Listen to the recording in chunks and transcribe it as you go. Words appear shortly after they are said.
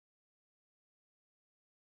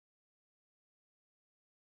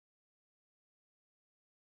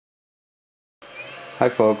Hi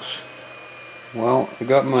folks. Well, I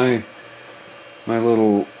got my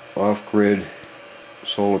little off-grid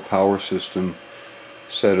solar power system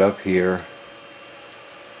set up here,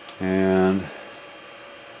 and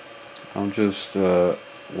I'll just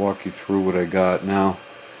walk you through what I got. Now,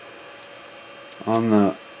 on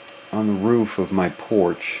the roof of my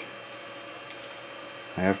porch,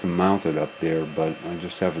 I have to mount it up there, but I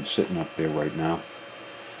just have it sitting up there right now.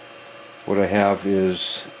 What I have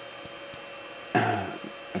is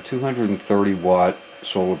a 230 watt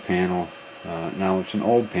solar panel. Now it's an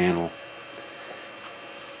old panel,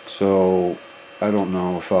 so I don't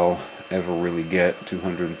know if I'll ever really get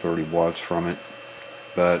 230 watts from it,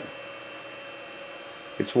 but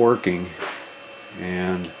it's working,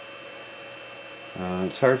 and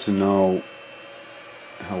it's hard to know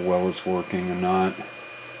how well it's working or not.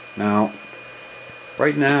 Now,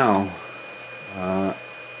 right now,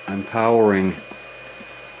 I'm powering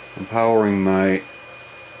my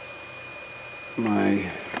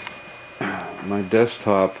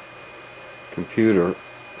desktop computer,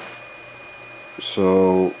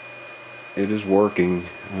 so it is working.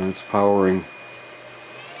 It's powering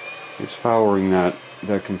that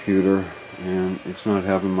computer, and it's not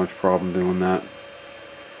having much problem doing that.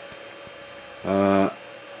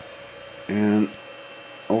 And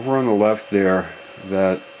over on the left there,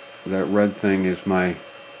 that red thing is my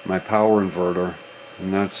power inverter,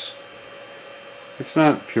 and it's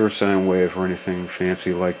not pure sine wave or anything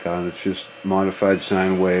fancy like that. It's just modified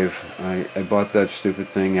sine wave. I bought that stupid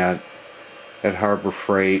thing at Harbor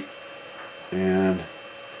Freight, and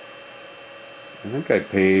I think I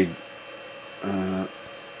paid I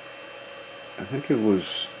think it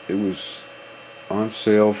was on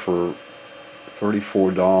sale for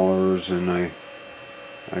 $34, and I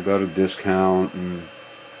got a discount, and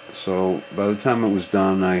so by the time it was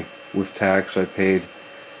done, with tax, I paid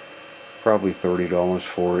probably $30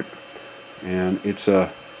 for it. And it's a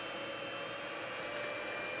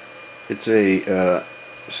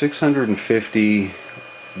 650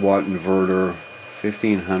 watt inverter,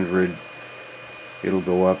 1500 it'll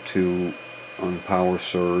go up to on power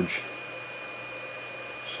surge,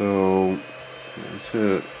 so it's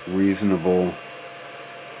a reasonable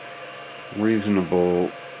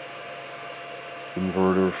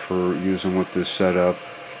inverter for using with this setup.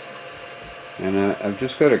 And I've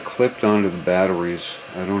just got it clipped onto the batteries.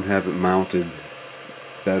 I don't have it mounted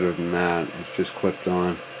better than that. It's just clipped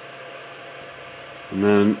on. And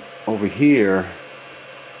then over here,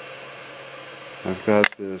 I've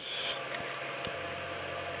got this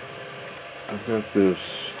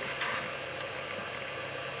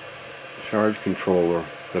charge controller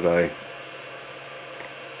that I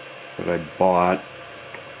bought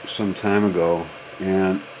some time ago,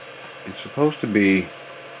 and it's supposed to be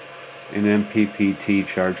an Mppt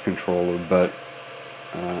charge controller, but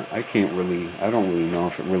I don't really know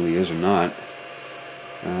if it really is or not.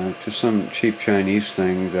 Just some cheap Chinese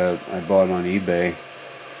thing that I bought on eBay.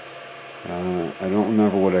 I don't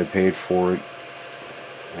remember what I paid for it.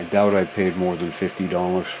 I doubt I paid more than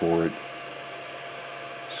 $50 for it.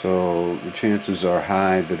 So the chances are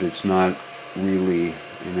high that it's not really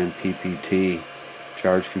an Mppt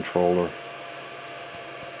charge controller.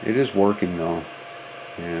 It is working though,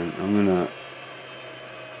 and I'm gonna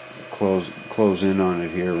close in on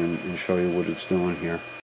it here and show you what it's doing here.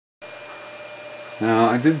 Now,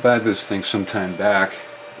 I did buy this thing some time back,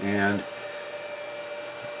 and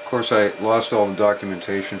of course I lost all the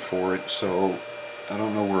documentation for it, so I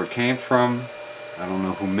don't know where it came from, I don't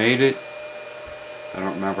know who made it, I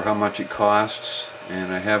don't remember how much it costs,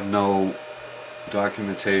 and I have no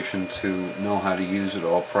documentation to know how to use it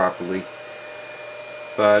all properly.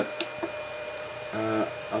 But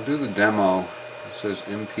I'll do the demo. It says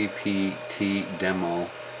Mppt demo,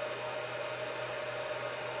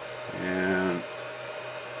 and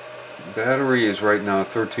the battery is right now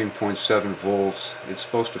 13.7 volts. It's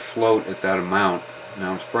supposed to float at that amount.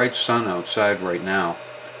 Now, it's bright sun outside right now,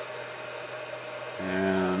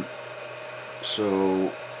 and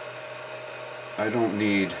so I don't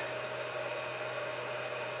need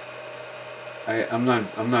I'm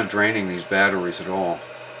not draining these batteries at all.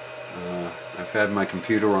 I've had my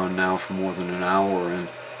computer on now for more than an hour, and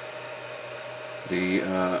the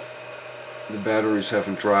batteries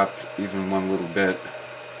haven't dropped even one little bit.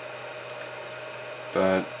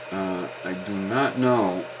 But I do not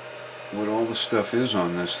know what all the stuff is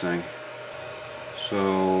on this thing.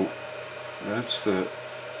 So that's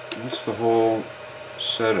the whole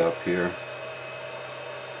setup here.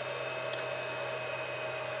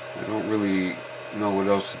 I don't really know what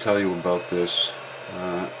else to tell you about this.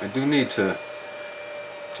 I do need to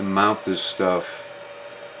mount this stuff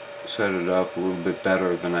set it up a little bit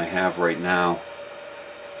better than I have right now,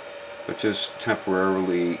 but just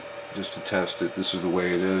temporarily, just to test it, this is the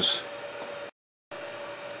way it is.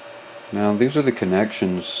 Now these are the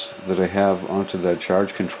connections that I have onto that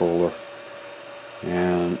charge controller,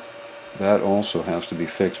 and that also has to be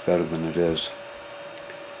fixed better than it is.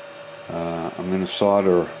 I'm going to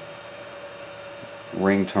solder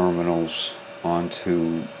ring terminals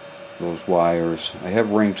onto those wires. I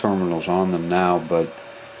have ring terminals on them now, but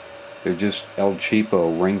they're just El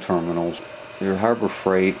Cheapo ring terminals. They're Harbor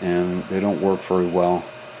Freight and they don't work very well.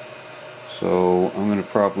 So I'm going to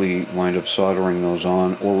probably wind up soldering those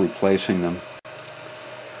on or replacing them.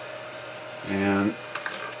 And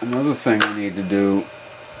another thing I need to do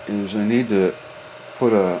is I need to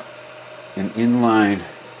put an inline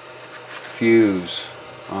fuse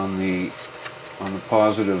on the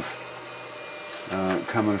positive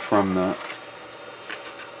coming from the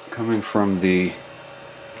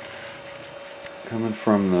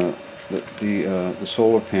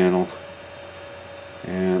solar panel,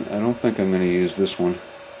 and I don't think I'm going to use this one.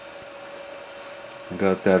 I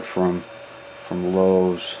got that from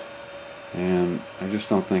Lowe's, and I just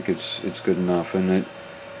don't think it's good enough, and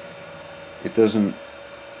it doesn't,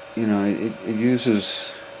 you know, it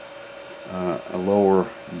uses a lower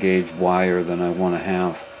gauge wire than I want to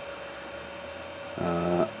have.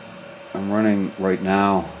 I'm running right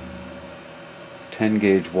now 10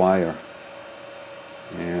 gauge wire,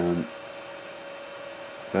 and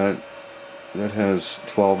that has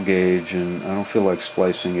 12 gauge, and I don't feel like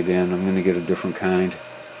splicing it in. I'm going to get a different kind.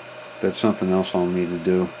 That's something else I'll need to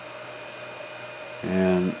do.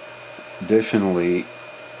 And additionally,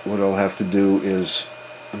 what I'll have to do is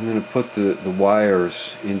I'm going to put the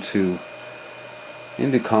wires into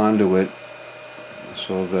conduit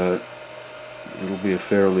so that it'll be a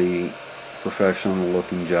fairly professional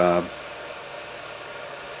looking job.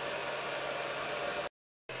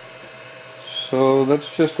 So that's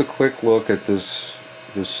just a quick look at this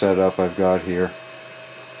setup I've got here,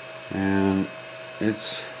 and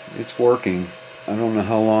it's working. I don't know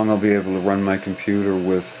how long I'll be able to run my computer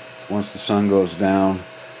with once the sun goes down.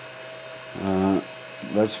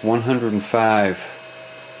 That's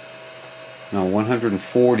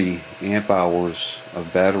 140 amp hours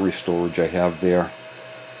of battery storage I have there.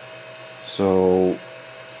 So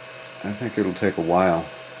I think it'll take a while.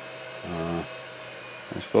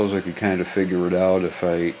 I suppose I could kind of figure it out if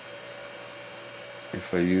I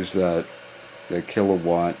use that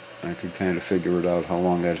kilowatt. I could kind of figure it out how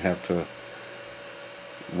long I'd have to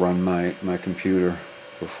run my computer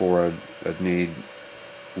before I'd need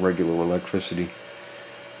regular electricity.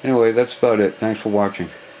 Anyway, that's about it. Thanks for watching.